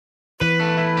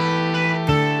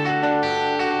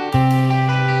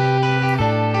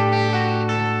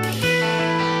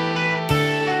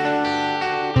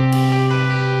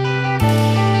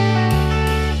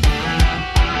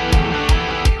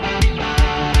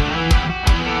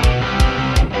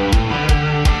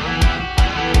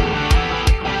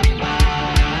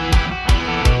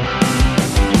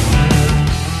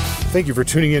Thank you for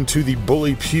tuning in to the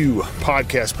Bully Pew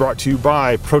podcast, brought to you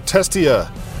by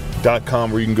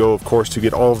Protestia.com, where you can go, of course, to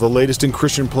get all of the latest in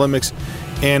Christian polemics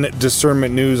and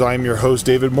discernment news. I'm your host,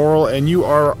 David Morrill, and you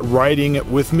are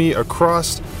riding with me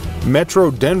across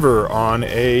Metro Denver on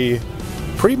a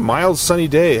pretty mild, sunny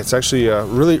day. It's actually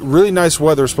really nice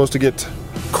weather. It's supposed to get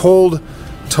cold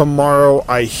tomorrow,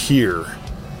 I hear.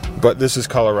 But this is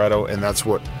Colorado, and that's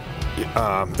what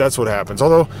happens.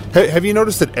 Although, have you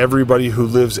noticed that everybody who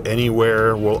lives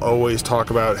anywhere will always talk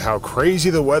about how crazy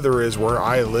the weather is where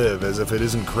I live, as if it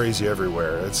isn't crazy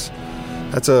everywhere?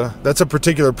 That's a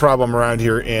particular problem around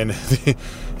here in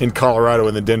Colorado,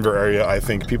 in the Denver area. I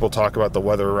think people talk about the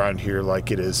weather around here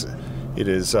like it is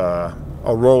a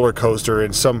roller coaster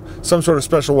in some sort of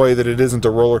special way that it isn't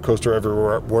a roller coaster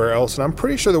everywhere else. And I'm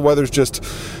pretty sure the weather's just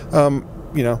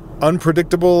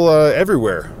unpredictable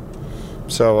everywhere.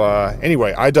 So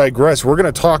anyway, I digress. We're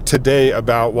going to talk today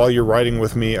about, while you're riding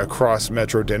with me across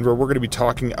Metro Denver, we're going to be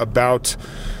talking about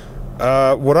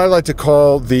what I like to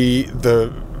call the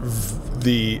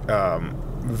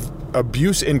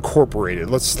Abuse Incorporated.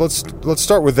 Let's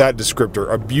start with that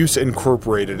descriptor, Abuse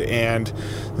Incorporated, and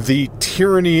the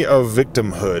tyranny of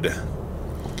victimhood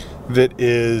that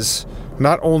is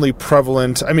not only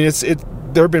prevalent. I mean,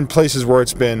 there have been places where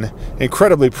it's been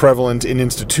incredibly prevalent in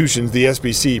institutions, the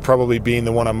SBC probably being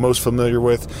the one I'm most familiar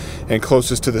with and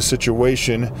closest to the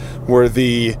situation, where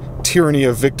the tyranny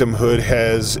of victimhood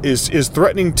is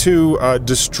threatening to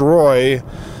destroy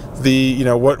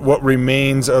what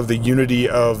remains of the unity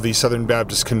of the Southern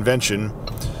Baptist Convention.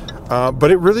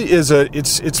 But it really is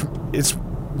it's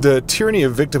the tyranny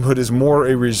of victimhood is more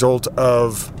a result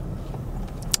of,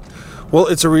 well,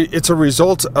 it's a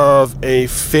result of a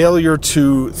failure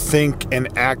to think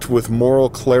and act with moral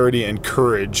clarity and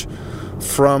courage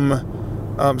from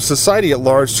society at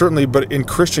large, certainly, but in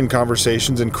Christian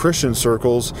conversations, in Christian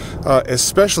circles,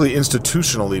 especially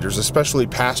institutional leaders, especially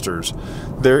pastors.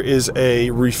 There is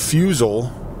a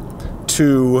refusal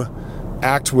to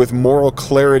act with moral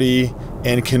clarity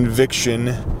and conviction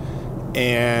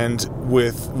and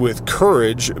with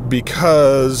courage,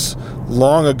 because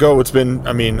long ago, it's been,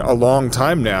 a long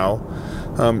time now,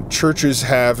 churches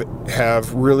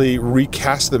have really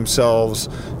recast themselves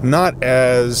not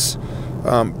as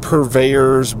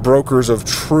purveyors, brokers of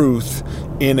truth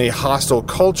in a hostile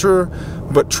culture,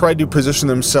 but tried to position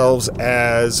themselves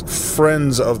as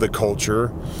friends of the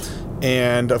culture.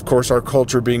 And of course, our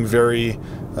culture being very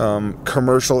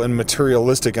commercial and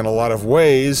materialistic in a lot of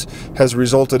ways has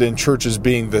resulted in churches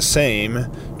being the same,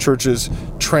 churches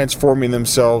transforming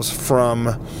themselves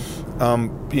from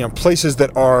places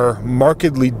that are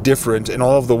markedly different in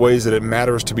all of the ways that it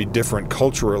matters to be different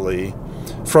culturally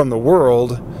from the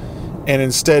world, and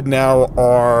instead now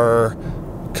are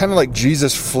kind of like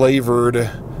Jesus-flavored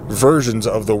versions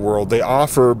of the world. They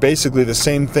offer basically the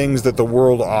same things that the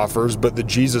world offers, but the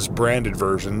Jesus-branded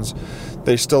versions.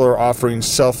 They still are offering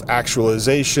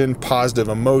self-actualization, positive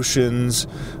emotions,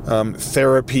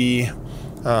 therapy,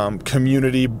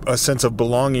 community, a sense of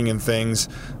belonging in things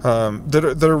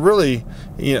that are really,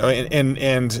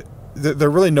 and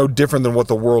they're really no different than what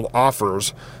the world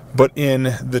offers. But in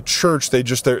the church,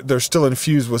 they're still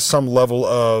infused with some level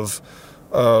of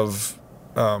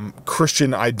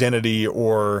Christian identity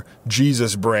or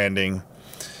Jesus branding.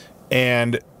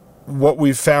 And what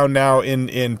we've found now in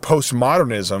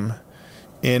postmodernism,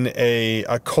 in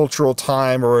a cultural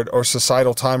time or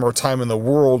societal time or time in the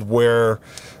world where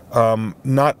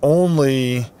not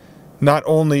only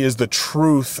is the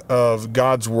truth of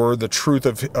God's word, the truth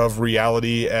of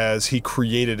reality as He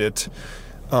created it,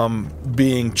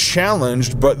 being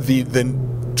challenged, but the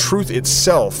truth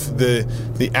itself,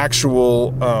 the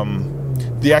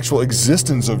actual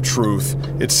existence of truth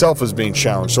itself is being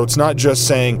challenged. So it's not just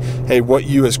saying, hey, what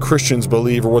you as Christians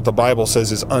believe or what the Bible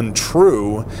says is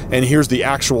untrue, and here's the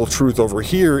actual truth over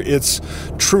here. It's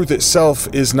truth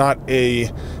itself is not a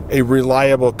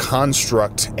reliable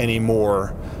construct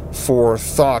anymore for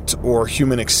thought or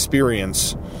human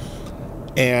experience.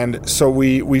 And so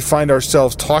we find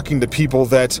ourselves talking to people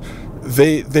that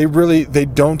they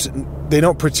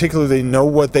don't particularly know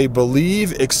what they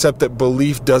believe, except that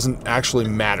belief doesn't actually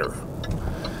matter.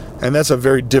 And that's a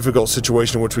very difficult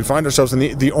situation in which we find ourselves. And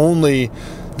the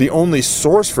only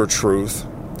source for truth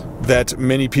that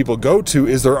many people go to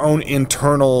is their own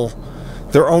internal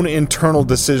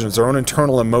decisions, their own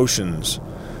internal emotions.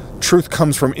 Truth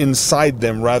comes from inside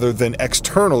them rather than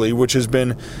externally, which has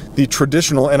been the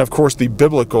traditional and, of course, the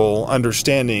biblical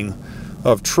understanding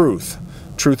of truth.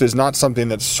 Truth is not something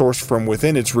that's sourced from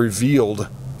within. It's revealed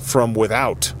from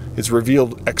without. It's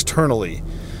revealed externally.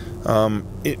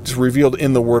 It's revealed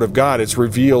in the Word of God. It's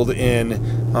revealed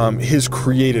in His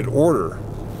created order.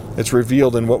 It's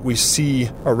revealed in what we see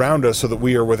around us so that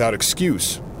we are without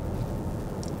excuse.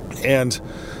 And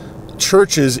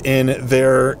churches in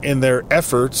their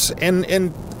efforts,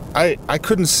 and I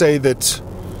couldn't say that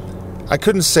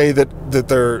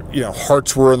their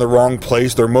hearts were in the wrong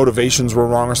place, their motivations were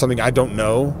wrong or something. I don't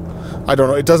know.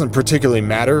 It doesn't particularly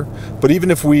matter. But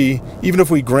even if we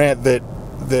grant that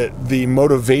the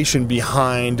motivation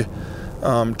behind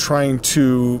trying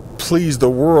to please the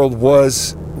world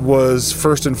was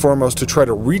first and foremost to try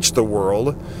to reach the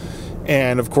world,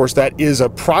 and of course that is a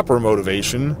proper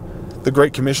motivation. The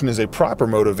Great Commission is a proper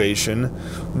motivation.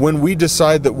 When we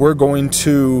decide that we're going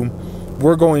to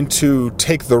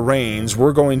take the reins,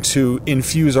 we're going to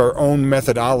infuse our own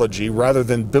methodology rather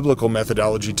than biblical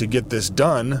methodology to get this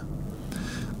done,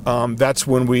 that's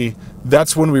when we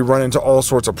run into all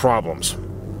sorts of problems.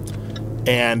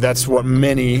 And that's what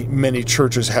many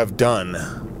churches have done.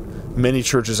 Many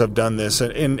churches have done this,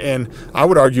 and I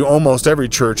would argue almost every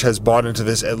church has bought into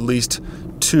this, at least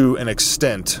to an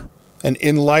extent. And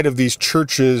in light of these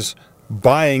churches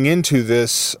buying into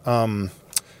this,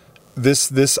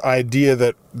 this idea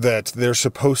that they're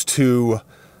supposed to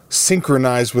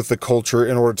synchronize with the culture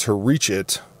in order to reach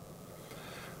it,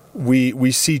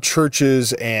 we see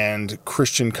churches and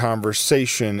Christian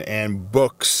conversation and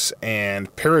books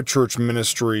and parachurch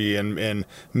ministry and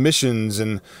missions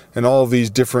and all of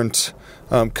these different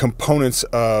components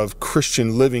of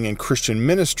Christian living and Christian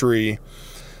ministry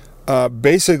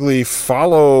basically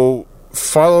follow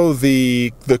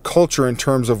the culture in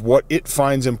terms of what it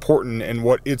finds important and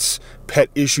what its pet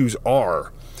issues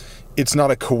are. It's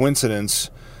not a coincidence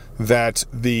that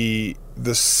the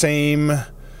same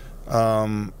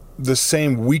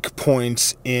weak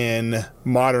points in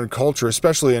modern culture,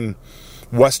 especially in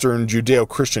Western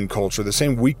Judeo-Christian culture, the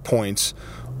same weak points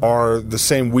are the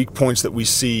same weak points that we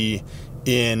see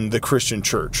in the Christian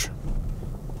church.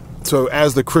 So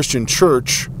as the Christian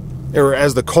church, or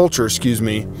as the culture,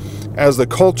 as the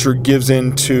culture gives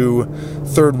into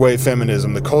third wave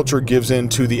feminism, the culture gives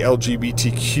into the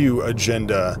LGBTQ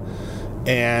agenda,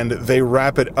 and they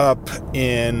wrap it up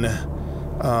in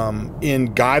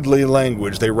godly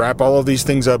language. They wrap all of these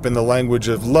things up in the language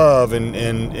of love and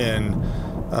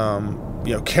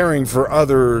caring for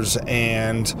others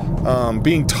and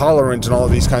being tolerant and all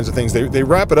of these kinds of things. They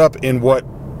wrap it up in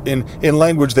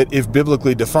language that, if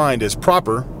biblically defined, is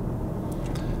proper.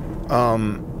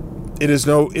 It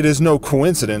is no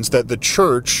coincidence that the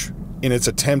church, in its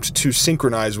attempt to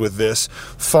synchronize with this,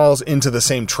 falls into the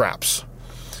same traps.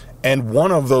 And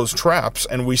one of those traps,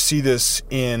 and we see this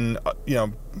in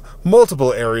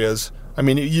multiple areas. I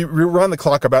mean, you run the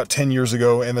clock about 10 years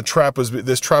ago, and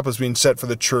this trap was being set for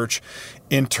the church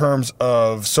in terms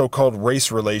of so-called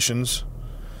race relations.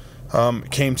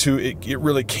 It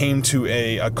really came to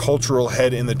a cultural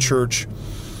head in the church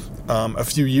a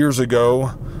few years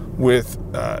ago with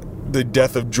the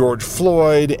death of George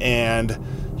Floyd, and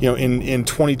in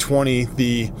 2020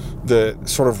 the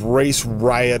sort of race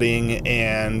rioting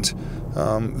and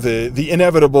the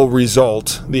inevitable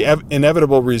result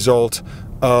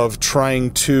of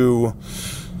trying to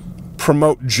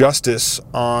promote justice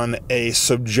on a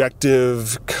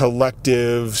subjective,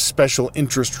 collective, special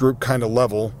interest group kind of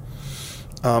level.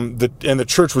 And the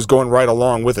church was going right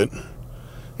along with it,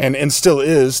 and still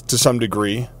is to some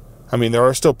degree. I mean, there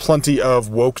are still plenty of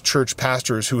woke church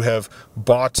pastors who have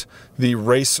bought the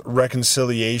race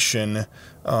reconciliation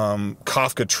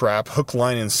Kafka trap, hook,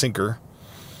 line, and sinker.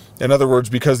 In other words,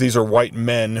 because these are white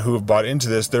men who have bought into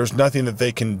this, there's nothing that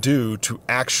they can do to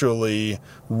actually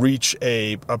reach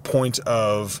a point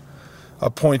of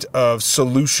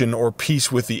solution or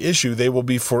peace with the issue. They will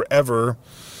be forever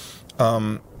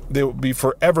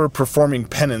performing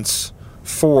penance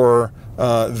for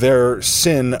their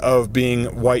sin of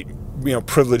being white,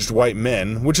 privileged white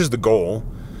men, which is the goal.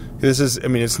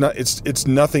 It's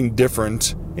nothing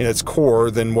different in its core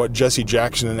than what Jesse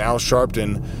Jackson and Al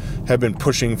Sharpton have been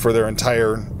pushing for their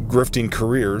entire grifting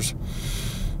careers.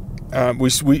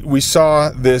 We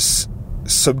saw this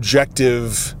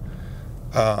subjective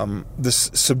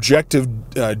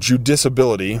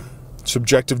judiciability,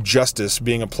 subjective justice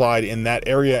being applied in that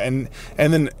area, and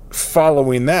then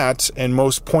following that, and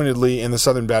most pointedly in the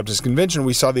Southern Baptist Convention,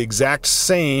 we saw the exact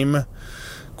same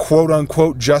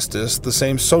quote-unquote justice, the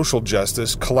same social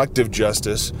justice, collective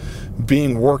justice,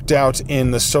 being worked out in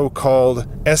the so-called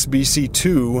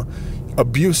SBC2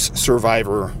 abuse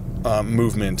survivor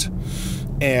movement.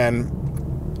 And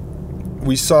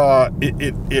we saw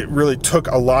it really took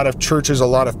a lot of churches, a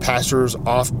lot of pastors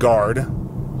off guard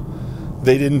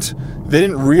They didn't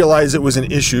realize it was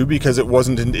an issue because it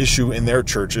wasn't an issue in their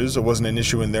churches. It wasn't an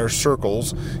issue in their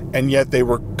circles. And yet they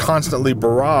were constantly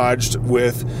barraged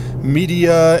with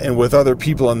media and with other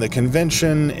people in the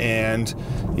convention and,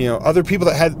 other people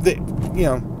that had,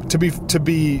 to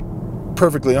be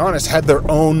perfectly honest, had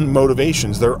their own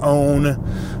motivations, their own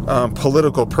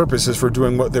political purposes for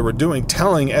doing what they were doing,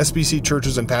 telling SBC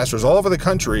churches and pastors all over the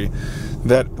country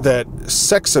that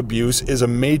sex abuse is a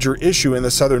major issue in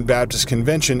the Southern Baptist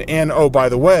Convention, and oh, by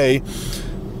the way,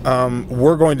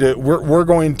 we're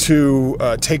going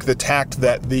to take the tact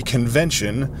that the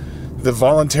convention, the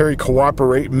voluntary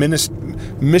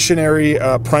missionary,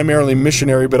 primarily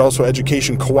missionary, but also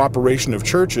education cooperation of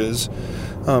churches,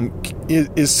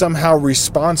 is somehow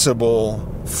responsible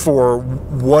for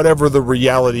whatever the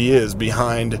reality is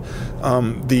behind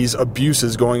these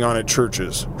abuses going on at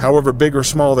churches. However big or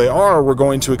small they are, we're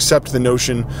going to accept the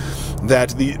notion that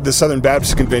the Southern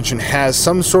Baptist Convention has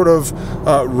some sort of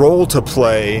role to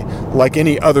play like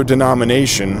any other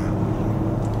denomination.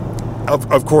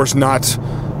 Of course, not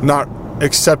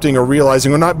accepting or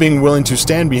realizing or not being willing to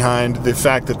stand behind the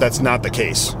fact that that's not the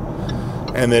case,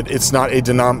 and that it's not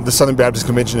the Southern Baptist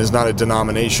Convention is not a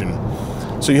denomination.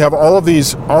 So you have all of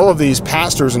these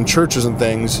pastors and churches and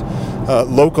things,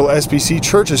 local SBC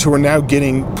churches, who are now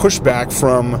getting pushback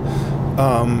from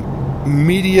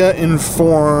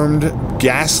media-informed,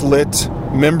 gaslit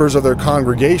members of their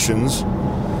congregations,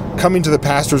 coming to the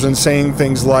pastors and saying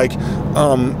things like,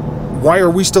 why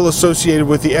are we still associated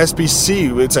with the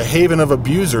SBC? It's a haven of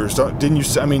abusers. Didn't you?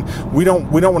 I mean, we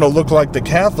don't want to look like the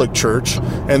Catholic Church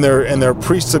and their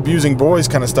priests abusing boys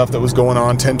kind of stuff that was going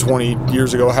on 10, 20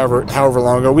 years ago, however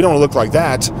long ago. We don't want to look like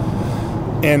that.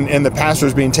 And the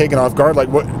pastors being taken off guard, like,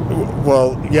 what?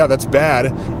 Well, yeah, that's bad.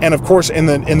 And of course, in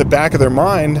the back of their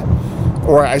mind,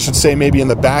 or I should say, maybe in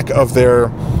the back of their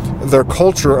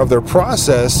culture, of their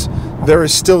process, there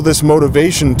is still this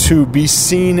motivation to be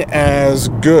seen as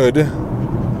good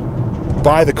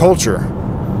by the culture,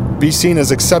 be seen as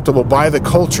acceptable by the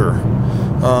culture.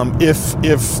 If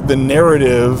the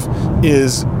narrative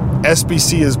is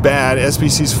SBC is bad,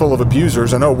 SBC is full of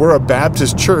abusers, and we're a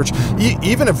Baptist church,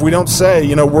 even if we don't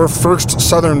say, we're First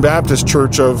Southern Baptist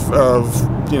Church of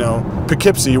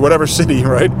Poughkeepsie, whatever city,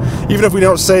 right? Even if we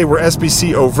don't say we're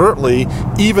SBC overtly,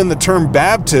 even the term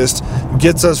Baptist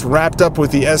gets us wrapped up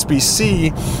with the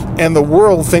SBC, and the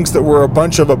world thinks that we're a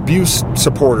bunch of abuse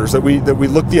supporters, that we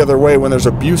look the other way when there's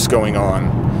abuse going on.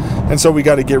 And so we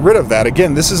got to get rid of that.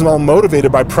 Again, this is all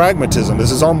motivated by pragmatism.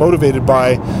 This is all motivated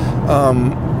by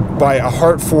a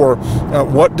heart for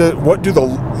what do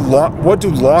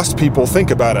lost people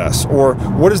think about us, or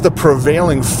what is the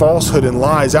prevailing falsehood and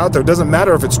lies out there. It doesn't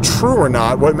matter if it's true or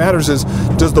not. What matters is,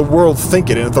 does the world think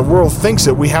it? And if the world thinks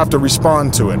it, we have to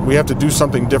respond to it. We have to do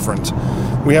something different.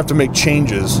 We have to make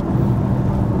changes.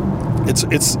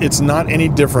 It's not any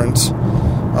different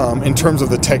in terms of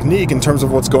the technique, in terms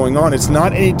of what's going on. It's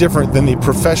not any different than the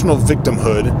professional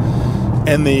victimhood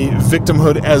and the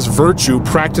victimhood as virtue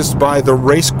practiced by the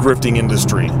race grifting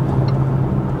industry.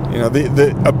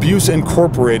 The Abuse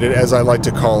Incorporated, as I like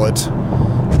to call it,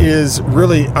 is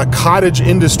really a cottage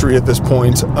industry at this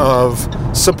point of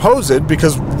supposed,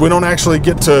 because we don't actually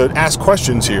get to ask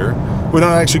questions here. We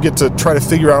don't actually get to try to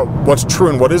figure out what's true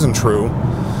and what isn't true.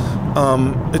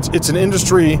 It's an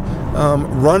industry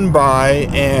run by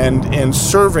and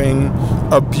serving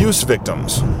abuse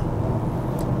victims.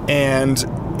 And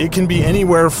it can be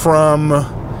anywhere from,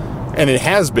 and it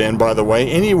has been, by the way,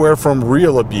 anywhere from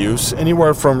real abuse,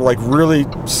 anywhere from like really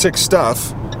sick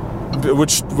stuff,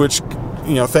 which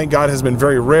thank God has been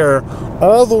very rare,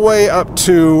 all the way up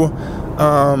to,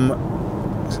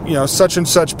 such and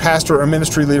such pastor or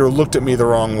ministry leader looked at me the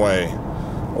wrong way,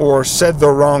 or said the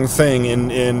wrong thing,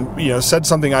 and said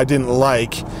something I didn't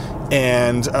like,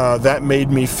 and that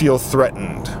made me feel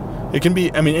threatened. It can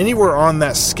be, anywhere on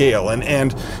that scale.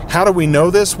 And how do we know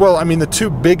this? Well, the two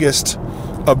biggest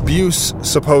abuse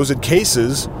supposed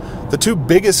cases, the two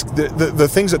biggest, the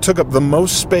things that took up the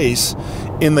most space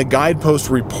in the Guidepost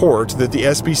report that the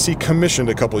SBC commissioned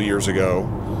a couple of years ago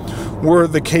were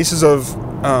the cases of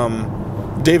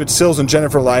David Sills and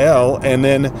Jennifer Lyell, and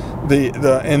then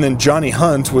and then Johnny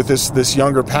Hunt with this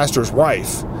younger pastor's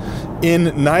wife.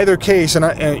 In neither case,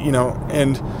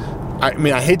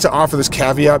 I hate to offer this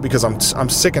caveat because I'm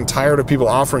sick and tired of people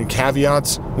offering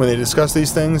caveats when they discuss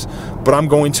these things, but I'm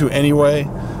going to anyway.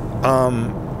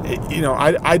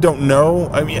 I don't know.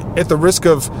 At the risk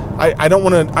of, I don't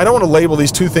want to label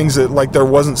these two things that like there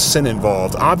wasn't sin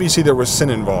involved. Obviously there was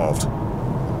sin involved,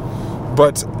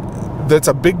 but that's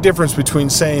a big difference between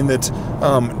saying that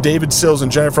David Sills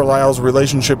and Jennifer Lyle's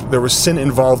relationship, there was sin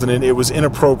involved in it. It was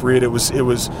inappropriate. It was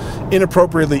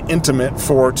inappropriately intimate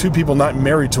for two people not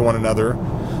married to one another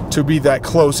to be that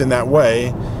close in that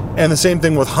way. And the same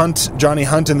thing with Johnny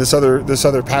Hunt and this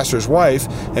other pastor's wife.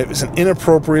 It was an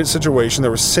inappropriate situation.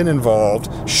 There was sin involved.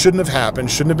 Shouldn't have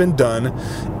happened. Shouldn't have been done.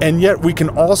 And yet we can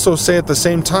also say at the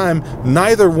same time,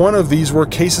 neither one of these were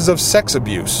cases of sex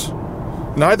abuse.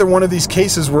 Neither one of these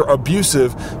cases were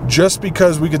abusive just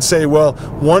because we could say, well,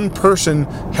 one person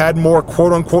had more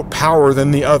quote-unquote power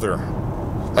than the other.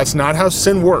 That's not how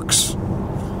sin works.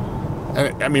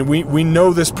 I mean, we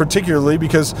know this particularly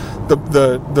because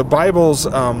the Bible's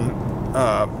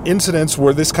incidents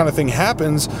where this kind of thing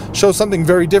happens show something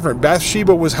very different.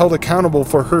 Bathsheba was held accountable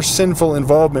for her sinful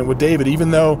involvement with David,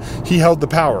 even though he held the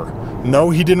power.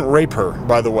 No, he didn't rape her,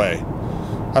 by the way.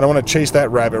 I don't want to chase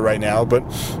that rabbit right now, but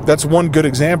that's one good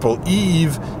example.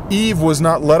 Eve was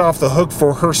not let off the hook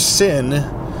for her sin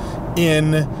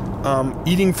in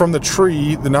eating from the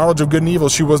tree, the knowledge of good and evil,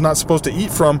 she was not supposed to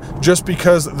eat from, just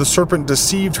because the serpent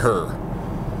deceived her.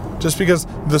 Just because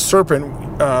the serpent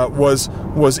was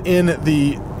in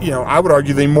the, I would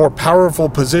argue, the more powerful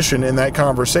position in that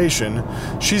conversation,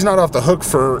 she's not off the hook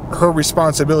for her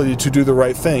responsibility to do the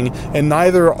right thing, and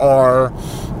neither are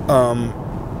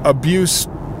abuse,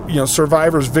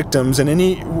 survivors, victims,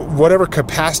 in whatever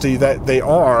capacity that they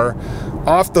are,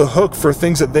 off the hook for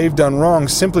things that they've done wrong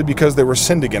simply because they were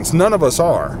sinned against. None of us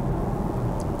are.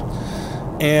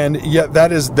 And yet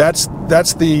that's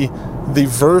the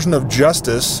version of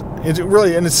justice. It's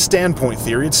really, and it's standpoint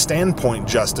theory. It's standpoint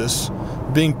justice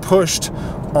being pushed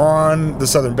on the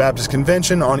Southern Baptist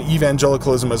Convention, on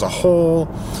evangelicalism as a whole,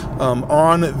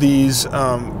 on these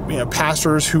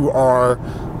pastors who are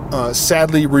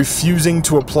sadly refusing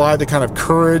to apply the kind of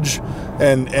courage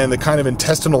and the kind of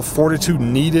intestinal fortitude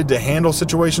needed to handle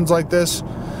situations like this,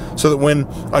 so that when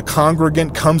a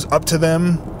congregant comes up to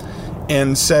them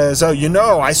and says, oh,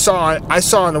 I saw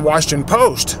in the Washington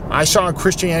Post, I saw in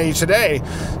Christianity Today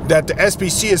that the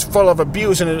SBC is full of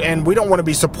abuse, and we don't want to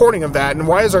be supporting of that, and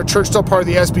why is our church still part of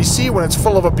the SBC when it's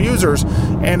full of abusers?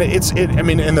 And and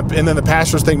then the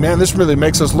pastors think, man, this really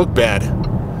makes us look bad.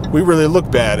 We really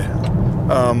look bad.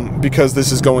 Because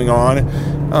this is going on.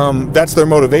 That's their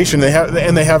motivation. They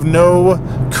have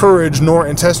no courage nor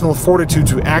intestinal fortitude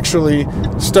to actually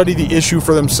study the issue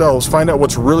for themselves, find out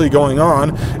what's really going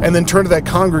on, and then turn to that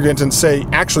congregant and say,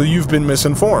 actually, you've been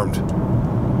misinformed.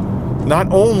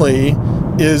 Not only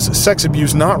is sex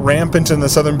abuse not rampant in the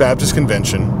Southern Baptist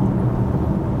Convention,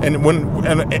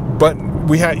 but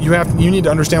you need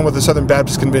to understand what the Southern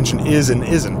Baptist Convention is and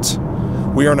isn't.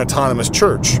 We are an autonomous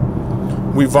church.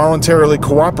 We voluntarily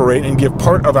cooperate and give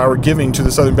part of our giving to the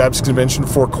Southern Baptist Convention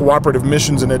for cooperative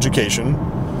missions and education.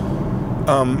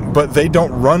 But they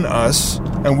don't run us,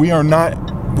 and we are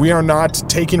not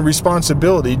taking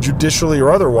responsibility, judicially or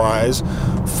otherwise,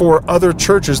 for other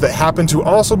churches that happen to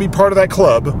also be part of that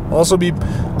club, also be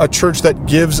a church that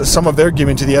gives some of their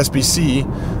giving to the SBC.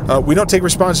 We don't take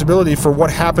responsibility for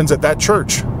what happens at that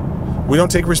church. We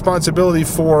don't take responsibility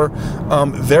for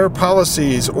their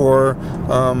policies or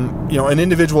an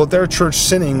individual at their church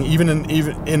sinning, even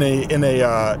in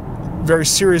a very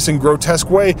serious and grotesque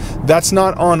way. That's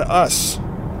not on us.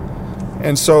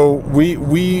 And so we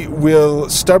will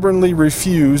stubbornly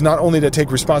refuse not only to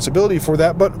take responsibility for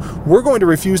that, but we're going to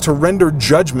refuse to render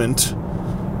judgment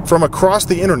from across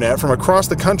the internet, from across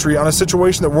the country, on a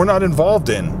situation that we're not involved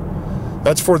in.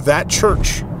 That's for that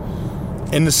church.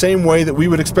 In the same way that we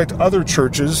would expect other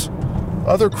churches,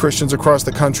 other Christians across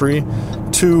the country,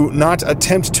 to not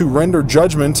attempt to render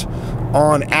judgment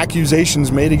on accusations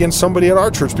made against somebody at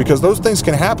our church, because those things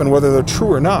can happen whether they're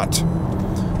true or not.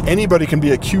 Anybody can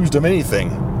be accused of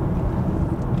anything.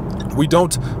 We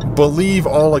don't believe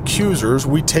all accusers.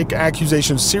 We take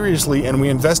accusations seriously, and we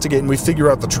investigate, and we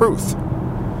figure out the truth.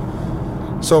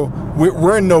 So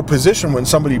we're in no position when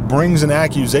somebody brings an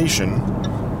accusation,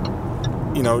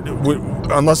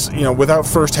 unless, without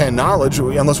firsthand knowledge,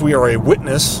 unless we are a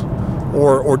witness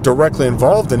or directly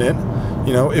involved in it,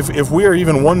 if we are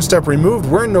even one step removed,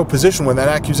 we're in no position when that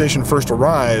accusation first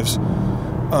arrives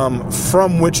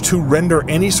from which to render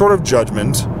any sort of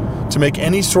judgment, to make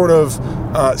any sort of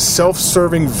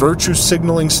self-serving virtue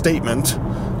signaling statement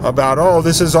about, oh,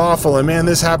 this is awful, and man,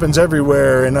 this happens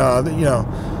everywhere, and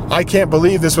I can't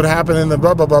believe this would happen in the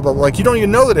blah blah blah blah. Like, you don't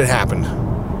even know that it happened.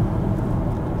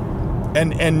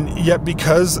 And yet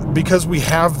because we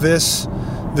have this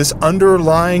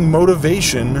underlying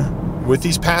motivation with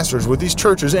these pastors, with these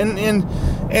churches,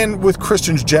 and with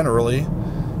Christians generally,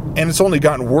 and it's only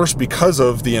gotten worse because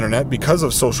of the internet, because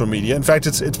of social media. In fact,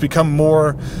 it's become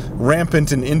more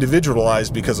rampant and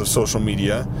individualized because of social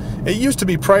media. It used to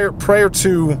be prior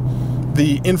to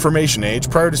the information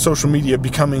age, prior to social media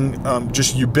becoming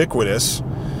just ubiquitous,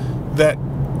 that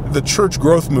the church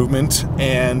growth movement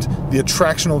and the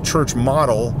attractional church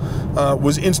model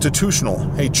was institutional.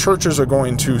 Hey, churches are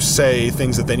going to say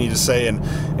things that they need to say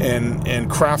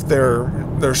and craft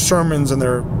their sermons and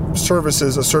their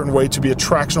services a certain way to be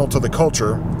attractional to the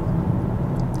culture,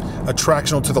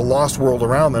 attractional to the lost world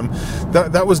around them.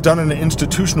 That was done on an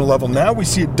institutional level. Now we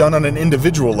see it done on an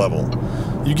individual level.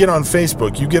 You get on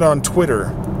Facebook, you get on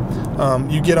Twitter,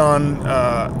 you get on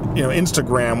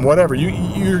Instagram, whatever,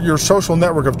 your social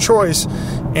network of choice,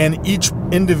 and each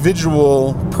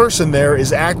individual person there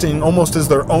is acting almost as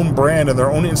their own brand and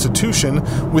their own institution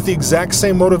with the exact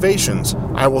same motivations.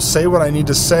 I will say what I need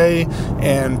to say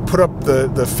and put up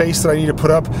the face that I need to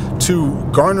put up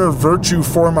to garner virtue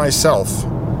for myself.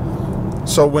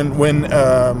 So when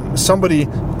somebody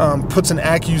puts an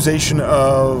accusation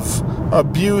of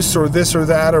abuse or this or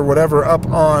that or whatever up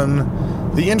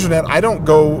on the internet, I don't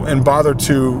go and bother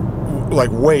to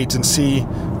wait and see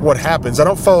what happens. I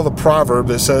don't follow the proverb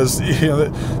that says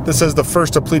the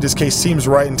first to plead his case seems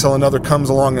right until another comes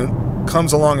along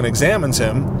and examines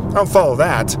him. I don't follow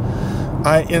that.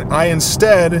 I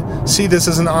instead see this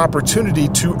as an opportunity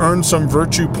to earn some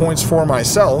virtue points for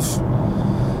myself.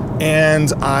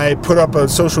 And I put up a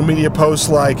social media post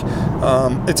like,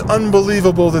 it's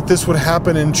unbelievable that this would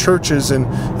happen in churches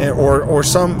or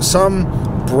some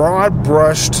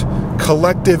broad-brushed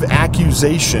collective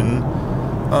accusation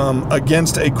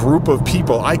against a group of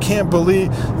people. I can't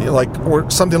believe, or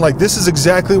something like, this is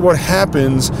exactly what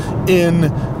happens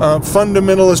in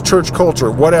fundamentalist church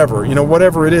culture,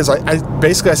 whatever it is.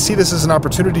 I see this as an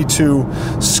opportunity to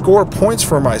score points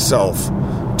for myself,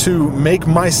 to make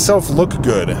myself look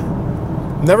good.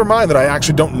 Never mind that I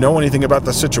actually don't know anything about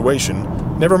the situation.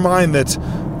 Never mind that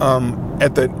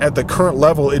at the current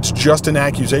level it's just an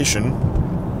accusation.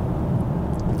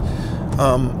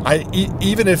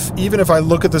 Even if I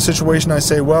look at the situation, I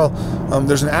say, well,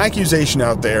 there's an accusation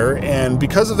out there, and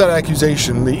because of that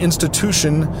accusation, the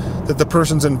institution that the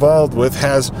person's involved with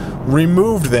has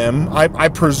removed them. I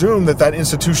presume that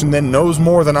institution then knows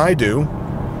more than I do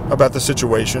about the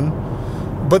situation.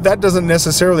 But that doesn't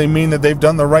necessarily mean that they've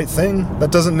done the right thing.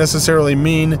 That doesn't necessarily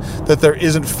mean that there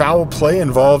isn't foul play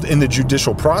involved in the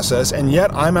judicial process. And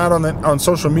yet I'm out on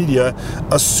social media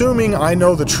assuming I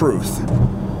know the truth.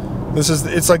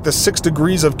 It's like the 6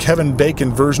 degrees of Kevin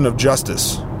Bacon version of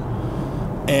justice.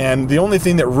 And the only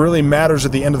thing that really matters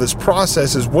at the end of this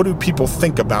process is, what do people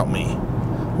think about me?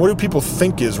 What do people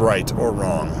think is right or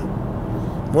wrong?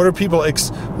 What are people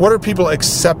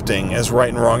accepting as right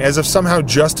and wrong, as if somehow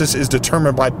justice is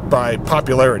determined by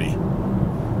popularity,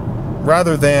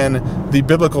 rather than the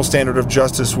biblical standard of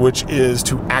justice, which is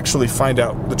to actually find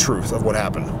out the truth of what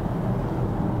happened.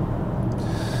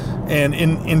 And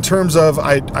in terms of,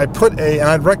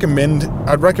 I'd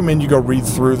recommend you go read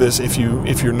through this if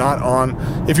you're not on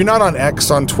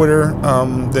X, on Twitter,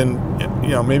 then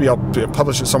maybe I'll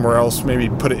publish it somewhere else. Maybe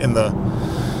put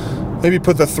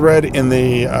the thread in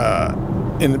the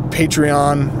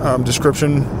Patreon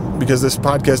description, because this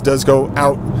podcast does go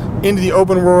out into the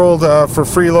open world for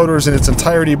freeloaders in its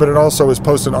entirety, but it also is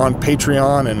posted on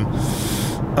Patreon,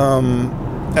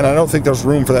 and I don't think there's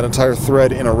room for that entire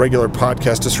thread in a regular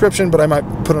podcast description, but I might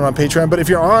put it on Patreon. But if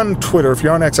you're on Twitter, if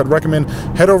you're on X, I'd recommend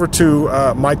head over to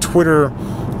my Twitter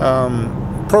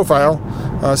profile,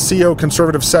 CO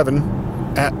Conservative 7.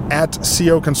 At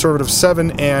CO Conservative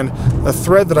 7, and a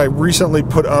thread that I recently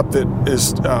put up that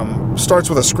is starts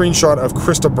with a screenshot of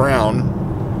Krista Brown,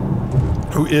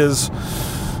 who is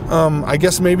I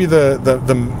guess maybe the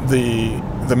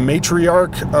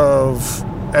matriarch of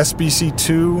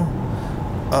SBC2,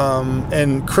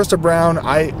 and Krista Brown,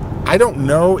 I don't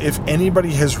know if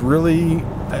anybody has really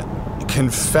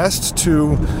confessed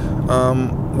to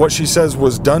what she says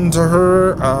was done to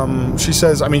her. She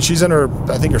says, she's in her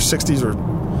 60s or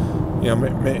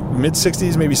mid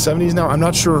 60s, maybe 70s now. I'm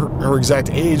not sure her exact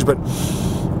age, but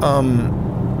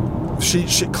she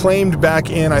claimed back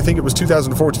in, I think it was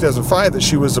 2004, 2005, that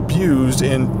she was abused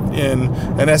in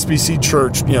an SBC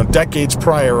church, decades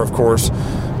prior, of course.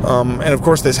 And of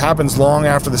course, this happens long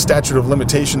after the statute of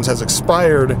limitations has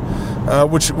expired,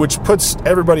 which puts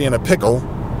everybody in a pickle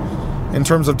in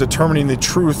terms of determining the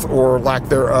truth or lack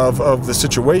thereof of the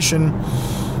situation.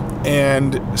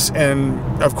 And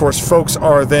of course, folks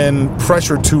are then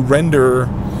pressured to render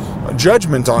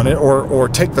judgment on it or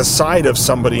take the side of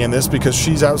somebody in this because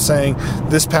she's out saying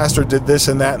this pastor did this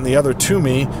and that and the other to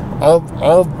me.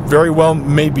 All very well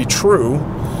may be true.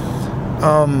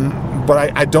 But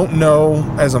I don't know,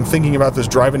 as I'm thinking about this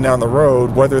driving down the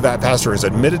road, whether that pastor has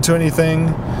admitted to anything,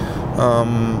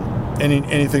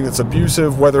 anything that's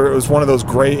abusive, whether it was one of those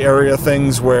gray area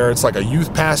things where it's like a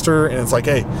youth pastor and it's like,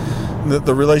 hey,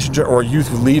 the relationship, or a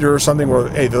youth leader or something where,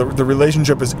 hey, the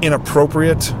relationship is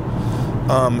inappropriate,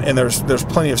 and there's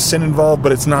plenty of sin involved,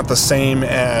 but it's not the same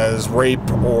as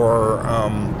rape or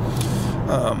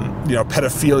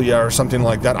pedophilia or something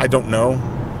like that. I don't know.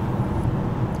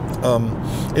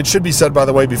 It should be said, by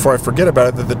the way, before I forget about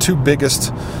it, that the two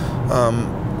biggest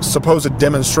supposed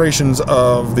demonstrations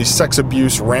of the sex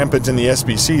abuse rampant in the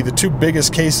SBC, the two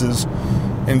biggest cases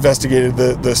investigated,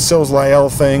 the Sills Lyell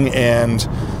thing and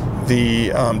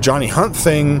the Johnny Hunt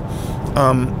thing,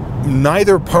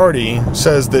 neither party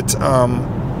says that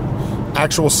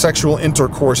actual sexual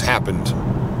intercourse happened.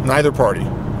 Neither party.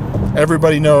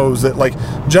 Everybody knows that, like,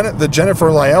 the Jennifer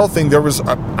Lyell thing, there was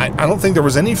I don't think there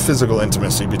was any physical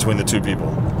intimacy between the two people.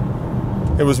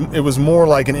 It was more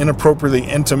like an inappropriately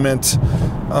intimate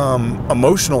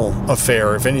emotional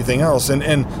affair, if anything else.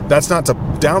 And that's not to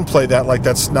downplay that, like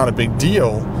that's not a big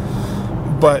deal.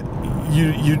 But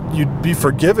you'd be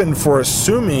forgiven for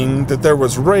assuming that there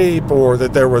was rape or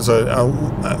that there was a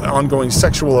ongoing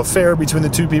sexual affair between the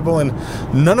two people, and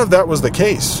none of that was the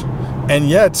case. And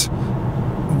yet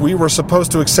we were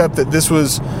supposed to accept that this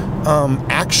was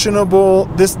actionable.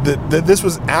 This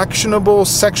was actionable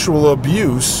sexual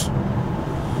abuse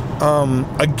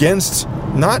against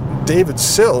not David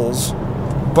Sills,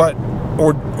 but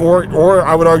or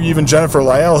I would argue even Jennifer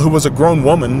Lyell, who was a grown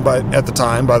woman at the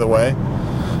time, by the way.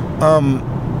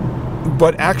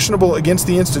 But actionable against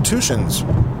the institutions,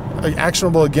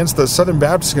 actionable against the Southern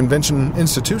Baptist Convention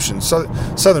institutions,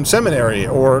 Southern Seminary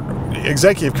or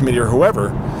Executive Committee or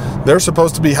whoever. They're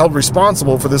supposed to be held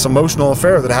responsible for this emotional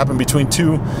affair that happened between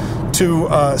two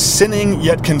sinning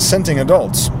yet consenting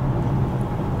adults.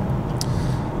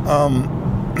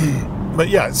 But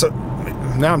yeah, so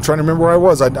now I'm trying to remember where I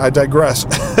was. I digress.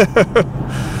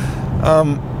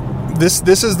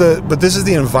 This is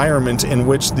the environment in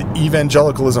which the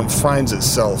evangelicalism finds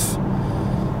itself,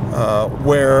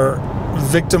 where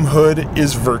victimhood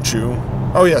is virtue.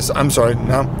 Oh yes, I'm sorry.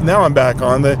 Now I'm back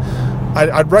on the.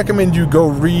 I'd recommend you go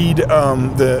read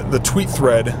the tweet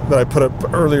thread that I put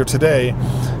up earlier today.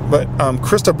 But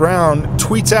Krista Brown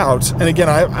tweets out, and again,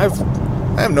 I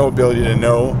have no ability to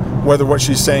know whether what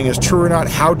she's saying is true or not,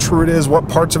 how true it is, what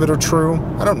parts of it are true.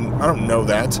 I don't know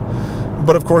that.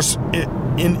 But of course,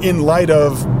 in light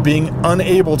of being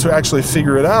unable to actually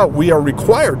figure it out, we are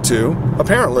required to,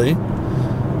 apparently,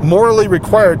 morally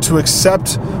required to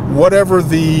accept whatever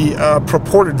the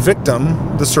purported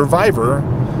victim, the survivor,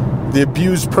 the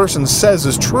abused person says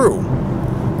is true.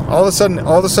 All of a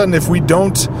sudden, if we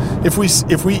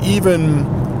even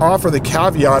offer the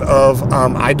caveat of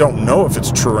I don't know if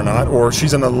it's true or not, or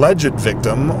she's an alleged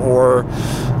victim, or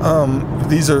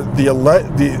these are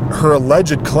her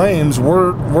alleged claims,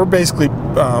 we're basically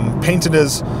painted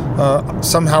as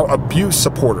somehow abuse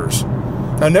supporters.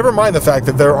 Now, never mind the fact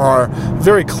that there are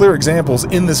very clear examples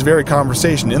in this very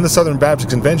conversation in the Southern Baptist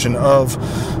Convention of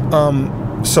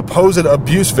supposed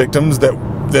abuse victims that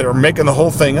are making the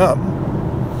whole thing up,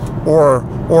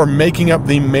 or making up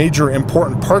the major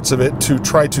important parts of it to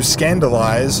try to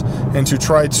scandalize and to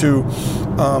try to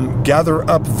gather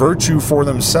up virtue for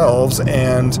themselves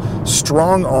and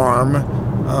strong arm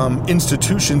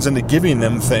institutions into giving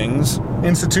them things,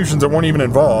 institutions that weren't even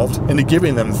involved, into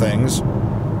giving them things.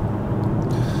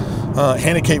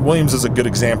 Hannah Kate Williams is a good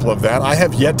example of that. I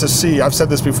have yet to see, I've said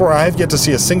this before, I have yet to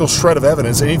see a single shred of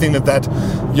evidence, anything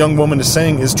that young woman is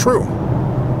saying is true.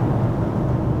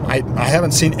 I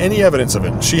haven't seen any evidence of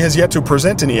it. She has yet to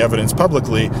present any evidence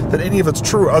publicly that any of it's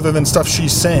true other than stuff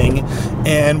she's saying.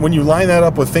 And when you line that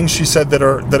up with things she said that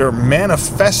are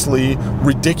manifestly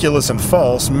ridiculous and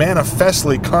false,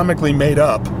 manifestly comically made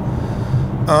up,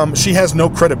 she has no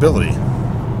credibility.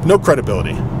 No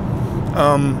credibility.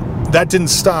 That didn't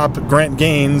stop Grant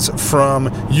Gaines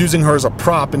from using her as a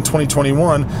prop in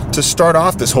 2021 to start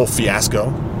off this whole fiasco.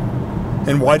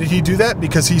 And why did he do that?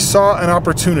 Because he saw an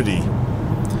opportunity.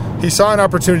 He saw an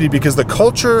opportunity because the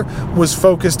culture was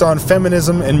focused on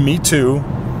feminism and Me Too,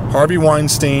 Harvey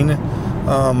Weinstein,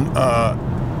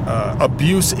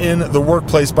 abuse in the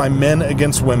workplace by men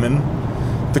against women.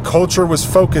 The culture was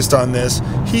focused on this.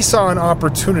 He saw an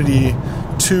opportunity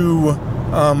to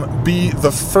be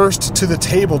the first to the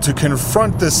table to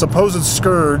confront this supposed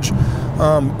scourge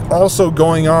also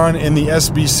going on in the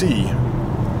SBC.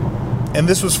 And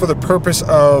this was for the purpose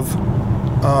of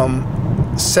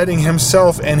setting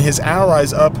himself and his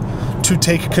allies up to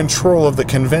take control of the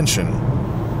convention.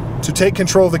 To take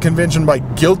control of the convention by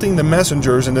guilting the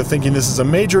messengers into thinking this is a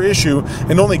major issue,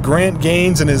 and only Grant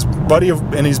Gaines and his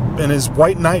his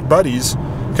white knight buddies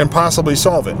can possibly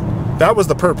solve it. That was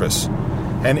the purpose.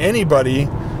 And anybody,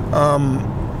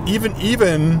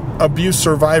 even abuse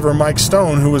survivor Mike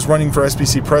Stone, who was running for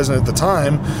SBC president at the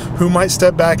time, who might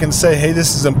step back and say, hey,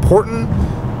 this is important,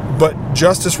 but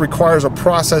justice requires a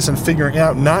process in figuring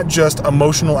out, not just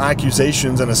emotional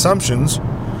accusations and assumptions.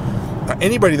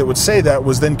 Anybody that would say that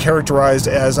was then characterized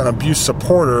as an abuse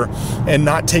supporter and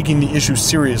not taking the issue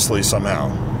seriously somehow.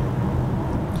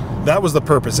 That was the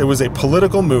purpose. It was a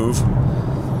political move,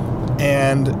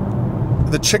 and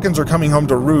the chickens are coming home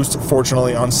to roost,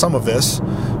 fortunately, on some of this.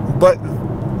 But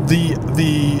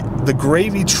the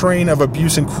gravy train of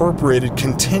Abuse Incorporated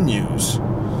continues.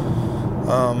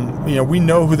 We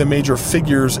know who the major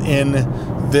figures in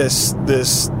this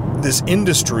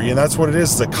industry, and that's what it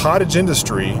is, the cottage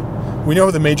industry. We know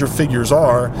who the major figures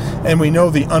are, and we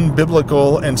know the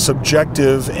unbiblical and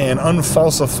subjective and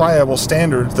unfalsifiable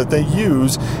standards that they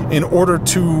use in order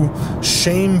to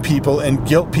shame people and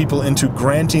guilt people into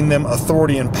granting them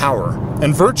authority and power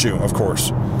and virtue, of course.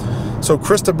 So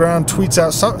Krista Brown tweets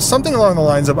out something along the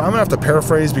lines of, I'm going to have to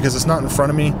paraphrase because it's not in front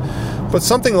of me, but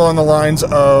something along the lines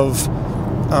of,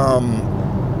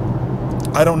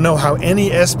 I don't know how any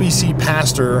SBC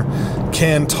pastor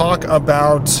can talk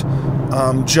about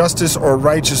justice or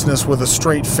righteousness with a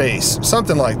straight face,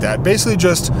 something like that. Basically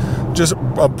just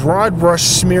a broad brush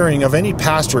smearing of any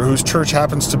pastor whose church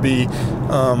happens to be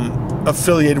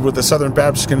affiliated with the Southern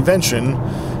Baptist Convention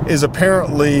is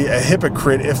apparently a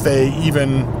hypocrite if they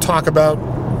even talk about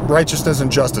righteousness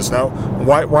and justice. Now,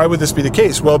 why would this be the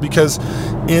case? Well, because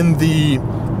in the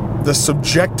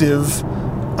subjective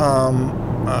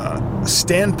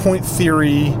standpoint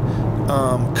theory,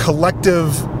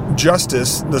 collective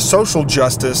justice, the social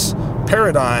justice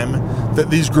paradigm that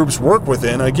these groups work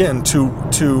within, again, to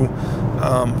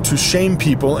shame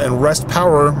people and wrest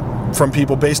power from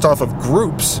people based off of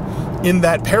groups. In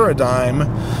that paradigm,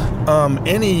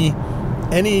 any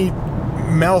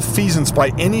malfeasance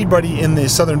by anybody in the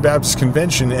Southern Baptist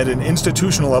Convention at an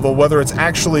institutional level, whether it's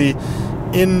actually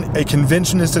in a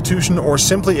convention institution or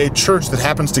simply a church that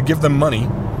happens to give them money,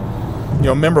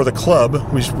 a member of the club,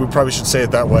 we probably should say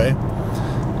it that way.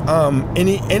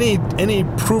 Any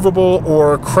provable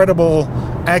or credible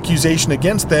accusation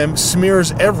against them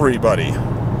smears everybody.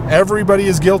 Everybody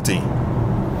is guilty.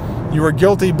 You are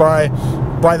guilty by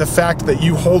the fact that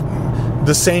you hold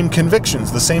the same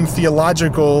convictions, the same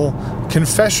theological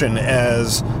confession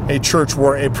as a church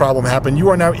where a problem happened. You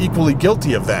are now equally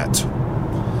guilty of that.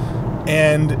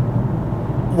 And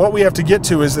what we have to get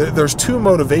to is that there's two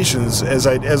motivations as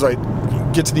I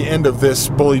get to the end of this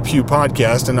Bully Pew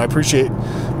podcast, and I appreciate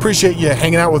you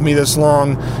hanging out with me this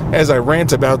long as I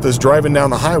rant about this driving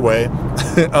down the highway.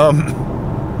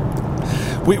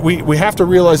 We have to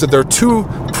realize that there are two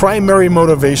primary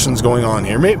motivations going on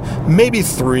here. Maybe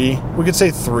three. We could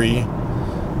say three.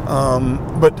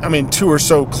 But I mean, two are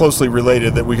so closely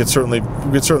related that we could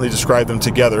certainly describe them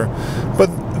together. But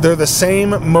they're the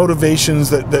same motivations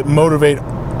that motivate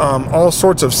all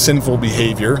sorts of sinful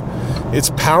behavior. It's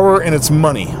power and it's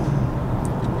money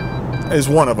is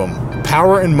one of them.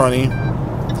 Power and money.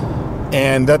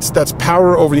 And that's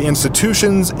power over the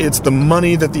institutions. It's the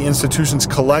money that the institutions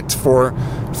collect for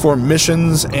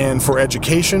missions and for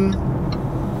education.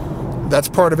 That's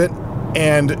part of it.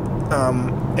 And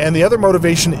the other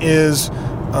motivation is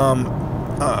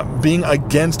being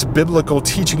against biblical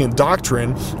teaching and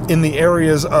doctrine in the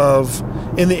areas of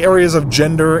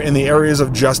gender, in the areas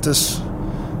of justice.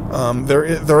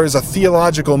 There is a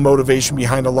theological motivation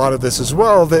behind a lot of this as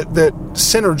well that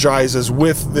synergizes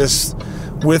with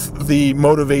the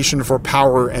motivation for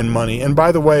power and money. And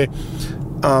by the way,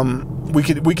 we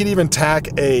could even tack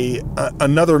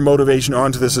another motivation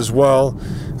onto this as well,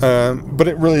 but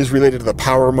it really is related to the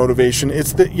power motivation.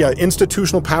 It's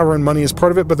institutional power and money is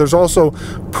part of it, but there's also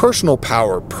personal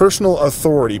power, personal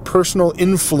authority, personal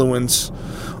influence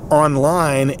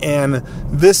online, and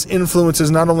this influences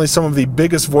not only some of the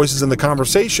biggest voices in the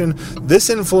conversation, this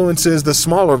influences the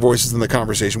smaller voices in the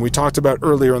conversation. We talked about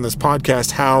earlier on this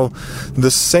podcast how the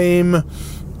same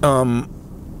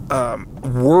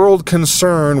world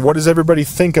concern, what does everybody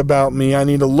think about me, I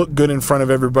need to look good in front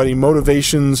of everybody,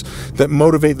 motivations that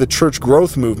motivate the church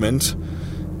growth movement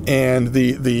and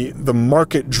the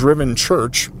market-driven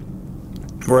church,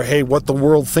 where, hey, what the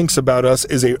world thinks about us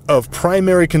is of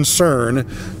primary concern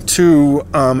to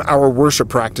our worship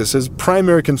practices,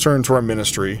 primary concern to our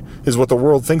ministry is what the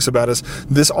world thinks about us.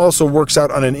 This also works out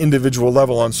on an individual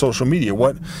level on social media.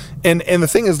 And the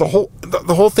thing is, the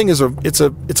whole thing is it's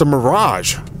a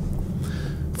mirage.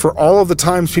 For all of the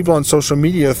times people on social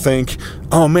media think,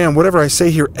 oh man, whatever I say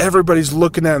here, everybody's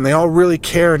looking at it and they all really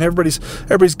care and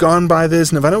everybody's gone by this,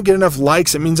 and if I don't get enough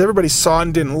likes, it means everybody saw it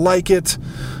and didn't like it.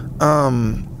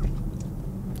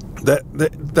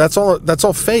 That's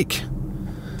all fake.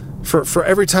 For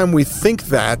every time we think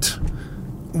that,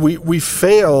 we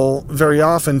fail very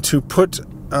often to put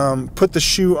the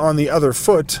shoe on the other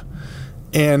foot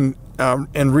and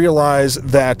realize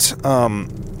that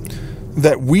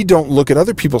that we don't look at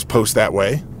other people's posts that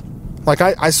way. Like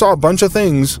I saw a bunch of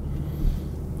things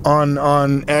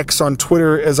on X, on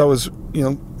Twitter, as I was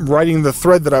writing the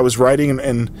thread that I was writing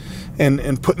and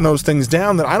putting those things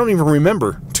down that I don't even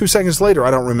remember. 2 seconds later,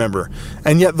 I don't remember.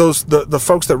 And yet the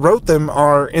folks that wrote them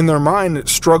are in their mind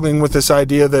struggling with this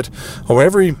idea that, oh,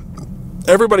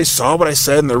 everybody saw what I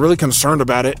said and they're really concerned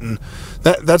about it, and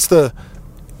that's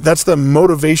the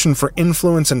motivation for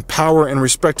influence and power and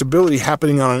respectability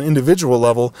happening on an individual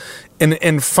level,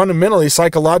 and fundamentally,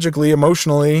 psychologically,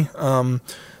 emotionally,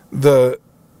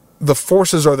 the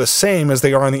forces are the same as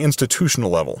they are on the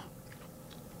institutional level.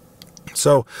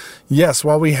 So, yes,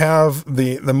 while we have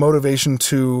the motivation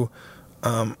to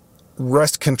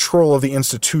wrest control of the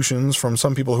institutions from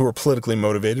some people who are politically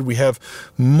motivated, we have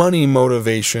money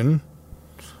motivation.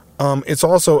 It's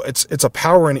a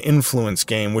power and influence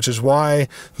game, which is why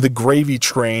the gravy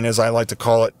train, as I like to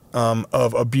call it,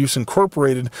 of Abuse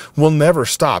Incorporated will never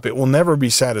stop. It will never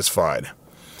be satisfied.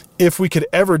 If we could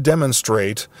ever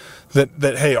demonstrate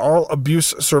that hey, all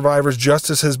abuse survivors,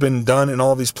 justice has been done in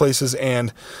all these places,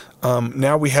 and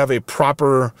now we have a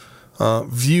proper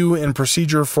view and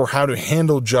procedure for how to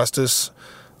handle justice,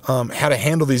 how to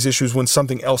handle these issues when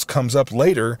something else comes up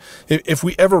later. If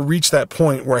we ever reach that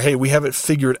point where, hey, we have it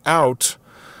figured out,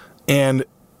 and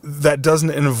that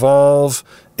doesn't involve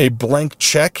a blank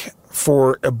check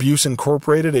for Abuse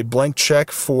Incorporated, a blank check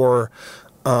for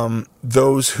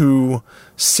those who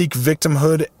seek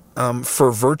victimhood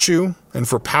for virtue and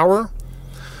for power,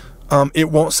 it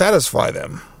won't satisfy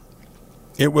them.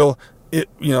 It will.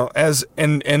 As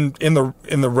in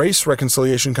the race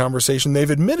reconciliation conversation, they've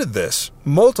admitted this.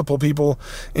 Multiple people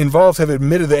involved have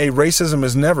admitted that racism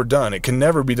is never done. It can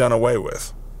never be done away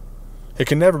with. It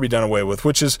can never be done away with,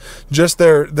 which is just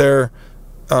their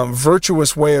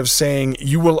virtuous way of saying,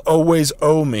 you will always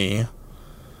owe me.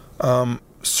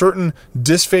 Certain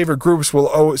disfavored groups will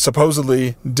owe,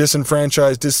 supposedly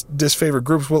disenfranchised, disfavored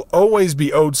groups will always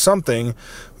be owed something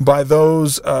by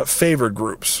those favored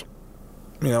groups.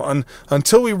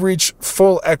 Until we reach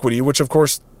full equity, which of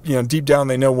course, deep down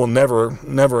they know will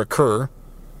never occur.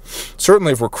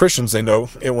 Certainly if we're Christians, they know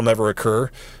it will never occur.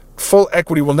 Full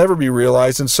equity will never be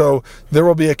realized, and so there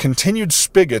will be a continued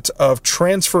spigot of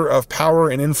transfer of power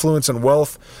and influence and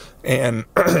wealth and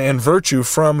virtue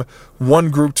from one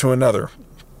group to another.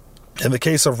 In the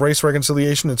case of race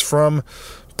reconciliation, it's from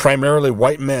primarily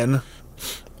white men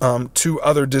to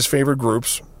other disfavored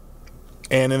groups.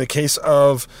 And in the case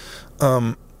of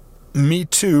Me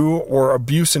Too, or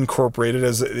Abuse Incorporated,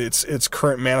 as its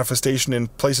current manifestation in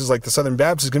places like the Southern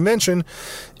Baptist Convention,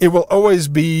 it will always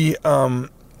be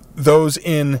those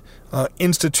in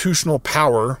institutional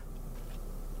power.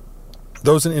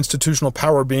 Those in institutional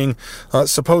power being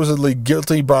supposedly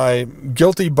guilty by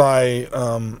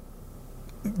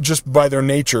just by their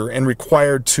nature, and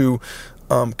required to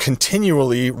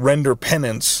continually render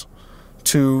penance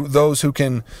to those who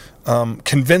can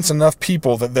convince enough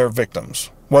people that they're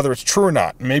victims. Whether it's true or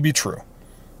not, it may be true,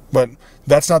 but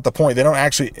that's not the point.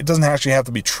 It doesn't actually have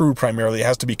to be true primarily. It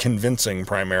has to be convincing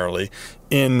primarily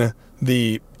in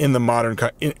the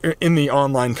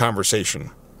online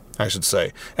conversation, I should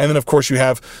say. And then of course you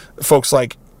have folks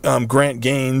like Grant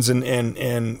Gaines and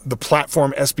the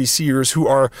platform SBCers, who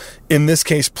are in this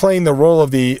case playing the role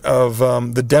of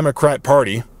the Democrat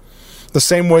Party. The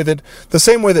same way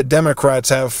that Democrats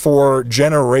have for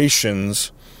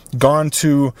generations gone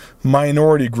to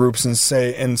minority groups and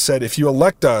said, if you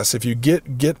elect us, if you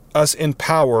get us in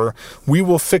power, we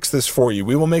will fix this for you.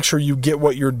 We will make sure you get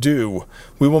what you're due.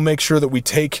 We will make sure that we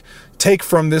take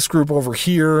from this group over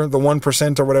here, the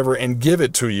 1% or whatever, and give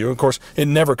it to you. Of course, it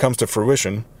never comes to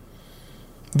fruition.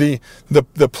 The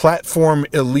platform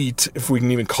elite, if we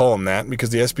can even call them that, because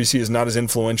the SBC is not as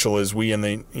influential as we in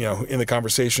the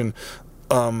conversation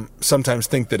sometimes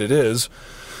think that it is.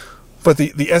 But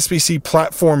the SBC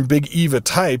platform Big Eva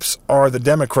types are the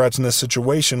Democrats in this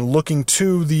situation, looking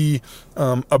to the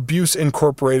abuse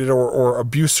incorporated or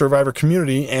abuse survivor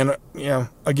community. And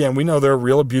again, we know they're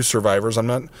real abuse survivors.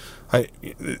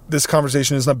 This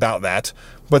conversation isn't about that,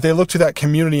 but they look to that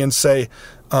community and say,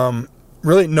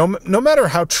 really, no matter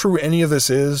how true any of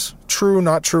this is, true,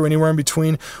 not true, anywhere in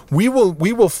between, we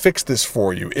will fix this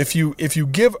for you if you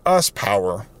give us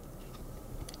power.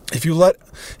 If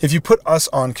you put us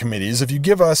on committees, if you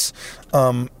give us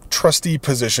trustee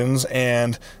positions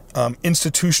and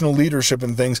institutional leadership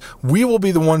and things, we will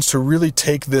be the ones to really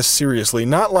take this seriously.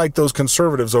 Not like those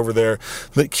conservatives over there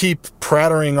that keep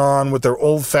prattling on with their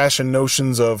old-fashioned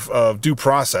notions of due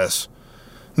process.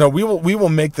 No, we will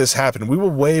make this happen. We will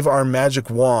wave our magic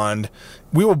wand.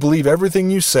 We will believe everything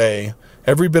you say,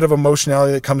 every bit of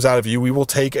emotionality that comes out of you. We will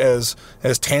take as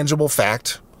tangible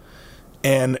fact.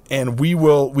 And we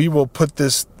will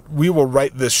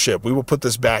right this ship. We will put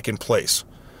this back in place.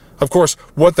 Of course,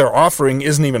 what they're offering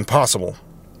isn't even possible.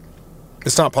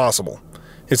 It's not possible.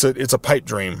 It's a pipe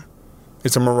dream.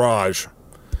 It's a mirage.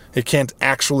 It can't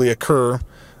actually occur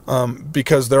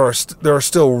because there are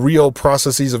still real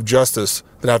processes of justice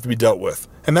that have to be dealt with.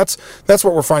 And that's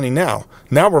what we're finding now.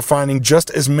 Now we're finding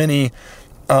just as many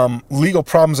legal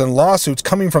problems and lawsuits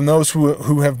coming from those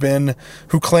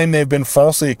who claim they've been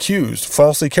falsely accused,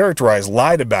 falsely characterized,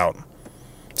 lied about,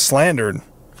 slandered.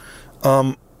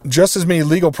 Just as many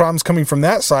legal problems coming from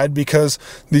that side because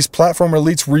these platform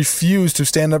elites refuse to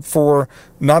stand up for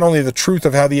not only the truth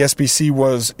of how the SBC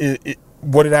was,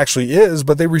 what it actually is,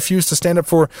 but they refuse to stand up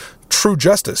for true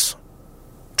justice.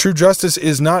 True justice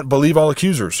is not believe all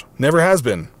accusers. Never has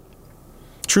been.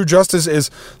 True justice is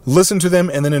listen to them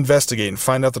and then investigate and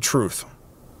find out the truth.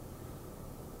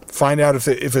 Find out if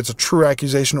it's a true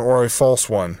accusation or a false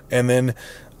one, and then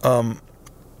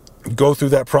go through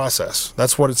that process.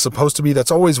 That's what it's supposed to be.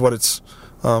 That's always what it's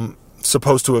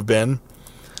supposed to have been.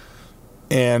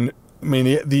 And I mean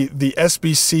the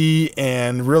SBC,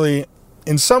 and really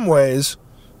in some ways,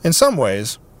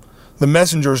 the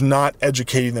messengers not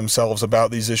educating themselves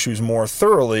about these issues more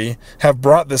thoroughly have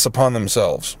brought this upon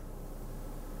themselves.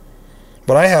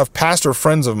 But I have pastor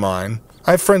friends of mine.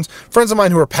 I have friends of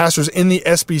mine who are pastors in the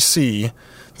SBC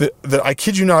that I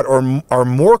kid you not are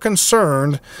more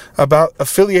concerned about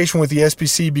affiliation with the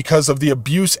SBC because of the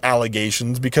abuse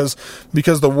allegations, because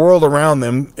the world around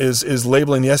them is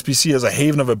labeling the SBC as a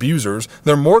haven of abusers.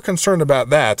 They're more concerned about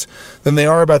that than they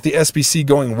are about the SBC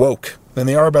going woke, than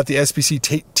they are about the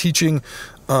SBC teaching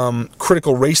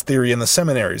critical race theory in the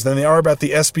seminaries, than they are about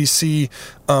the SBC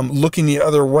looking the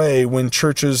other way when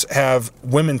churches have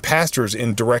women pastors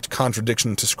in direct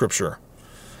contradiction to Scripture.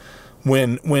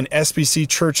 When SBC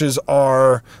churches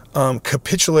are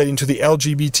capitulating to the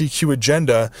LGBTQ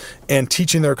agenda and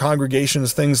teaching their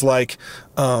congregations things like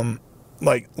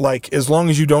as long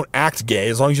as you don't act gay,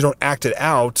 as long as you don't act it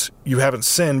out, you haven't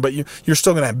sinned, but you're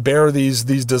still going to bear these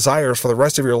desires for the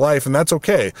rest of your life, and that's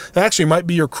okay. It actually might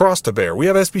be your cross to bear. We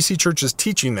have SBC churches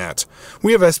teaching that.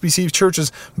 We have SBC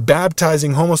churches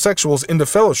baptizing homosexuals into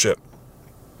fellowship.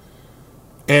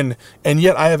 And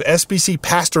yet I have SBC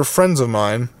pastor friends of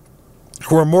mine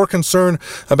who are more concerned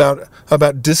about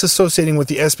disassociating with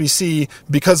the SBC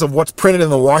because of what's printed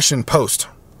in the Washington Post.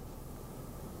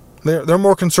 They're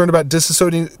more concerned about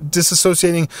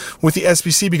disassociating with the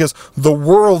SBC because the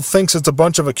world thinks it's a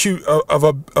bunch of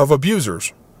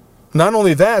abusers. Not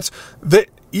only that,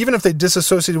 even if they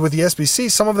disassociated with the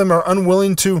SBC, some of them are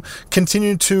unwilling to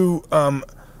continue to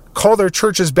call their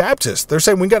churches Baptist. They're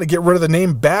saying we got to get rid of the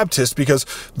name Baptist because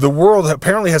the world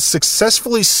apparently has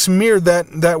successfully smeared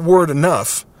that word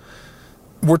enough.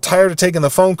 We're tired of taking the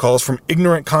phone calls from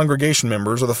ignorant congregation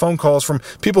members or the phone calls from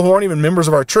people who aren't even members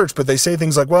of our church, but they say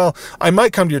things like, well, I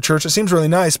might come to your church. It seems really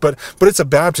nice, but it's a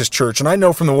Baptist church. And I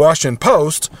know from the Washington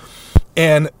Post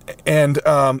and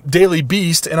Daily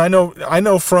Beast, and I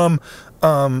know from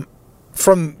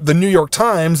the New York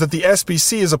Times that the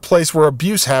SBC is a place where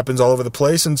abuse happens all over the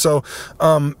place. And so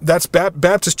that's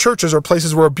Baptist churches are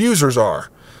places where abusers are.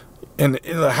 And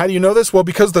how do you know this? Well,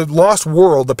 because the lost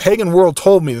world, the pagan world,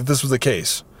 told me that this was the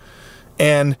case.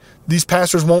 And these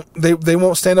pastors won't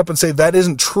stand up and say that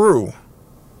isn't true.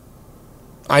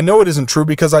 I know it isn't true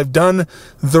because I've done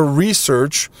the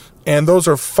research, and those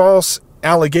are false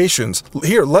allegations.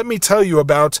 Here, let me tell you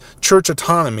about church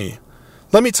autonomy.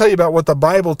 Let me tell you about what the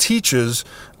Bible teaches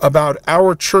about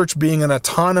our church being an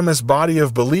autonomous body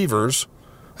of believers,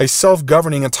 a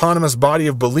self-governing autonomous body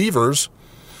of believers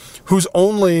whose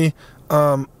only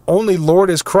Lord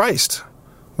is Christ.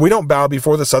 We don't bow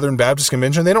before the Southern Baptist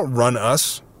Convention. They don't run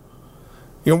us.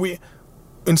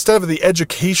 instead of the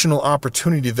educational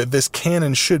opportunity that this can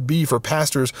and should be for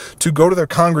pastors to go to their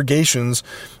congregations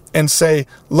and say,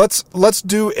 let's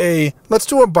do a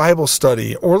Bible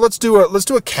study, or let's do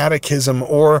a catechism,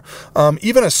 or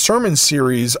even a sermon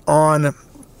series on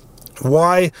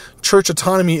why church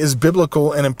autonomy is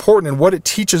biblical and important, and what it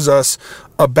teaches us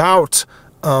about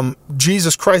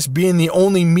Jesus Christ being the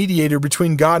only mediator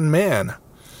between God and man,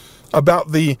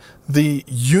 about the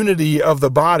unity of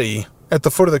the body at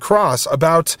the foot of the cross,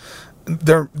 about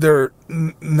there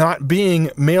not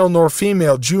being male nor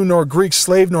female, Jew nor Greek,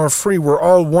 slave nor free. We're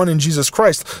all one in Jesus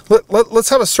Christ. Let's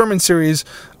have a sermon series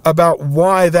about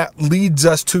why that leads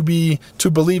us to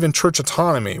believe in church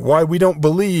autonomy. Why we don't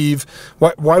believe,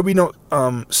 why we don't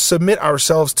submit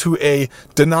ourselves to a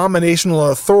denominational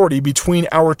authority between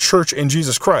our church and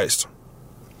Jesus Christ.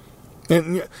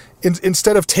 And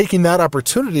instead of taking that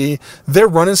opportunity, they're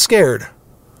running scared.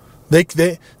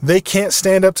 They can't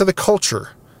stand up to the culture.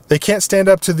 They can't stand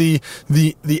up to the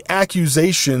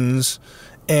accusations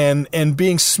and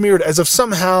being smeared as if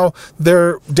somehow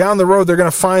they're down the road, they're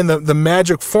going to find the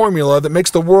magic formula that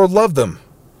makes the world love them.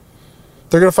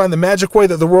 They're going to find the magic way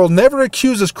that the world never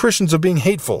accuses Christians of being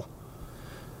hateful.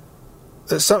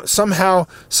 Somehow,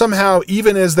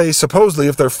 even as they supposedly,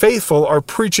 if they're faithful, are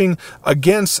preaching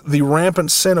against the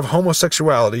rampant sin of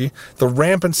homosexuality, the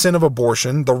rampant sin of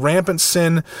abortion, the rampant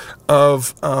sin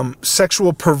of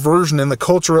sexual perversion in the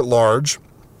culture at large,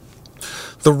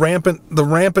 the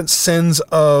rampant sins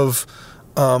of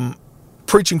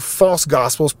preaching false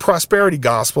gospels, prosperity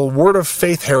gospel, word of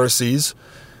faith heresies,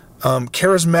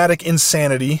 charismatic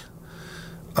insanity,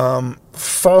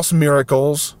 false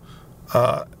miracles,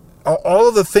 all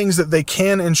of the things that they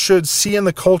can and should see in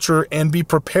the culture and be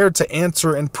prepared to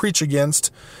answer and preach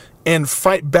against and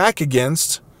fight back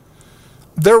against,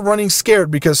 they're running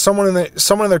scared because someone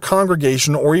in their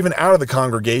congregation, or even out of the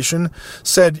congregation,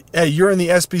 said, "Hey, you're in the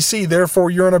SBC,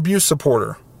 therefore you're an abuse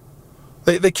supporter."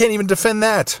 They can't even defend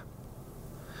that,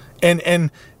 and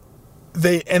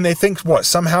they think what,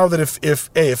 somehow that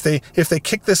if they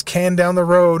kick this can down the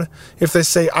road, if they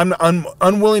say, I'm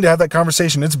unwilling to have that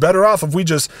conversation, it's better off if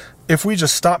we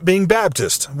just stop being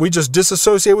Baptist, we just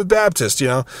disassociate with Baptist.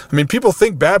 I mean, people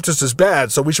think Baptist is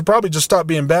bad, so we should probably just stop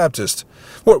being Baptist.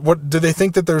 What do they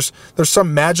think, that there's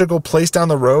some magical place down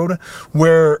the road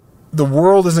where the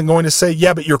world isn't going to say,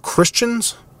 yeah, but you're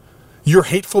Christians? You're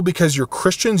hateful because you're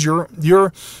Christians.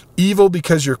 You're evil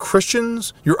because you're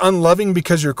Christians. You're unloving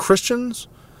because you're Christians.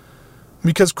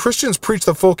 Because Christians preach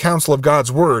the full counsel of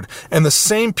God's word. And the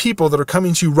same people that are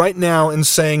coming to you right now and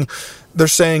saying,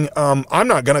 I'm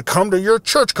not going to come to your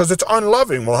church because it's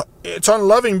unloving. Well, it's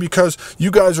unloving because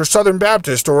you guys are Southern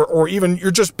Baptist, or even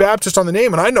you're just Baptist on the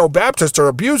name. And I know Baptists are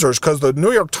abusers because the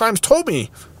New York Times told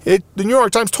me. The New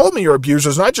York Times told me you're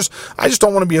abusers, and I just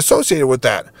don't want to be associated with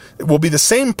that. It will be the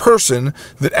same person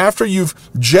that after you've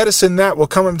jettisoned that will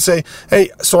come and say,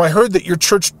 "Hey, so I heard that your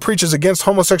church preaches against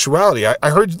homosexuality. I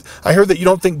heard that you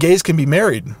don't think gays can be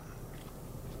married."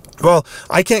 Well,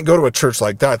 I can't go to a church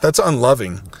like that. That's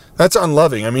unloving.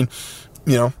 I mean,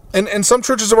 and some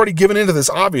churches have already given into this,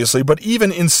 obviously, but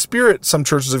even in spirit, some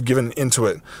churches have given into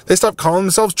it. They stopped calling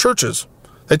themselves churches.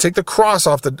 They take the cross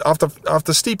off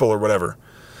the steeple or whatever.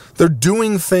 They're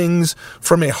doing things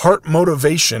from a heart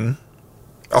motivation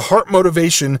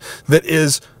that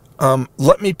is,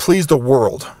 let me please the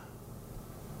world.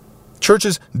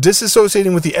 Churches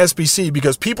disassociating with the SBC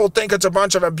because people think it's a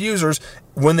bunch of abusers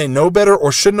when they know better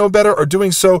or should know better, are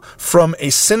doing so from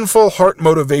a sinful heart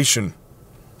motivation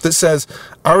that says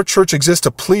our church exists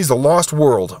to please the lost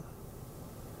world.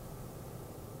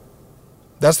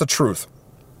 That's the truth.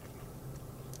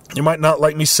 You might not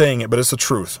like me saying it, but it's the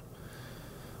truth.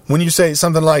 When you say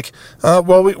something like,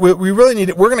 well, we really need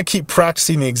it, we're going to keep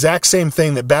practicing the exact same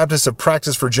thing that Baptists have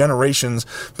practiced for generations,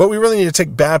 but we really need to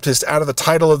take Baptist out of the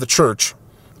title of the church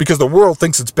because the world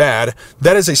thinks it's bad.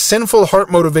 That is a sinful heart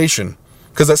motivation,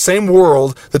 because that same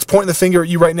world that's pointing the finger at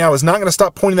you right now is not going to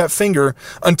stop pointing that finger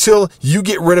until you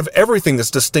get rid of everything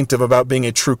that's distinctive about being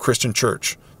a true Christian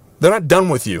church. They're not done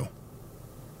with you.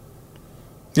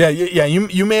 Yeah.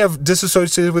 You may have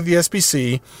disassociated with the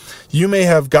SBC. You may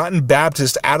have gotten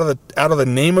Baptist out of the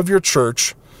name of your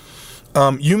church.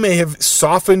 You may have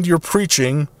softened your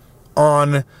preaching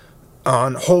on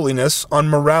holiness, on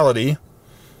morality,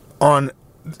 on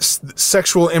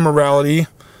sexual immorality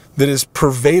that has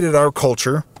pervaded our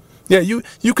culture. Yeah,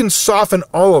 you can soften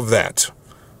all of that,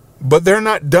 but they're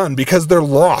not done because they're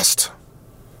lost.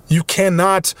 You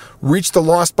cannot reach the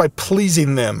lost by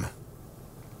pleasing them.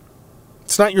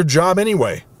 It's not your job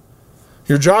anyway.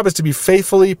 Your job is to be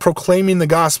faithfully proclaiming the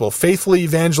gospel, faithfully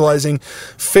evangelizing,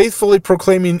 faithfully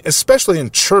proclaiming, especially in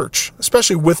church,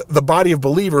 especially with the body of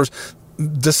believers,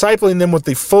 discipling them with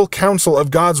the full counsel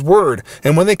of God's word.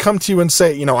 And when they come to you and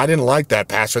say, I didn't like that,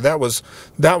 pastor,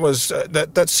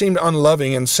 that seemed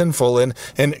unloving and sinful, and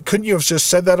couldn't you have just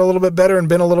said that a little bit better and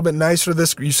been a little bit nicer to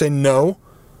this? You say, no.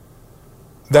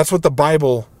 That's what the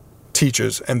Bible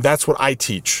teaches, and that's what I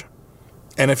teach.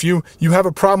 And if you have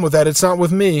a problem with that, it's not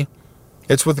with me.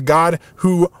 It's with God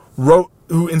who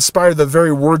inspired the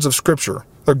very words of Scripture.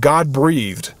 They're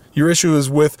God-breathed. Your issue is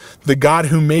with the God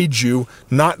who made you,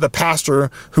 not the pastor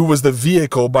who was the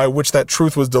vehicle by which that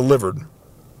truth was delivered.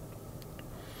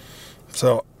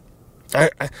 So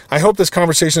I hope this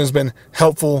conversation has been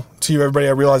helpful to you, everybody.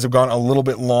 I realize I've gone a little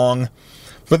bit long,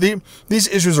 but these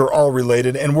issues are all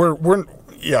related, and we're going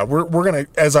to,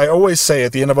 as I always say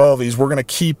at the end of all of these, we're going to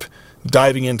keep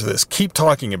diving into this, keep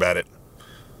talking about it.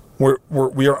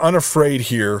 We are unafraid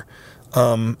here,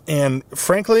 and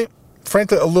frankly,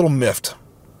 a little miffed.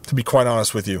 To be quite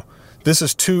honest with you, it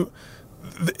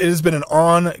has been an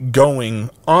ongoing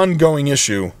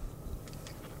issue.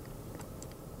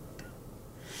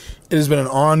 It has been an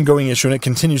ongoing issue, and it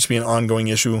continues to be an ongoing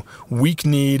issue.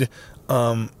 Weak-kneed,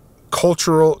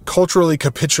 culturally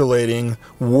capitulating,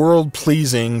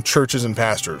 world-pleasing churches and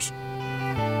pastors.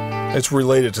 It's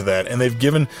related to that, and they've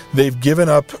given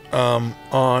up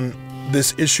on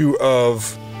this issue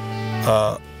of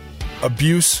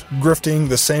abuse, grifting,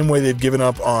 the same way they've given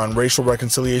up on racial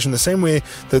reconciliation, the same way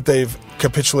that they've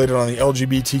capitulated on the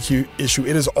LGBTQ issue.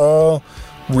 It is all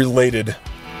related,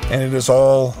 and it is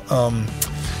all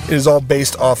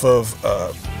based off of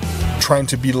trying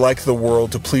to be like the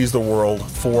world, to please the world,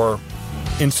 for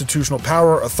institutional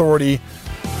power, authority,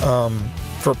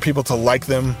 for people to like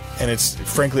them, and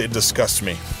frankly, it disgusts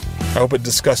me. I hope it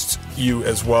disgusts you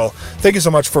as well. Thank you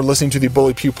so much for listening to the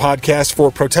Bully Pew podcast.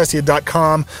 For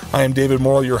Protestia.com, I am David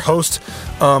Morrill, your host.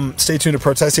 Stay tuned to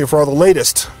Protestia for all the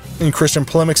latest in Christian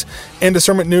polemics and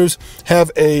discernment news.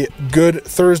 Have a good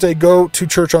Thursday. Go to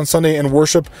church on Sunday and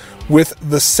worship with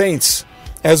the saints.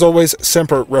 As always,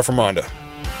 Semper Reformanda.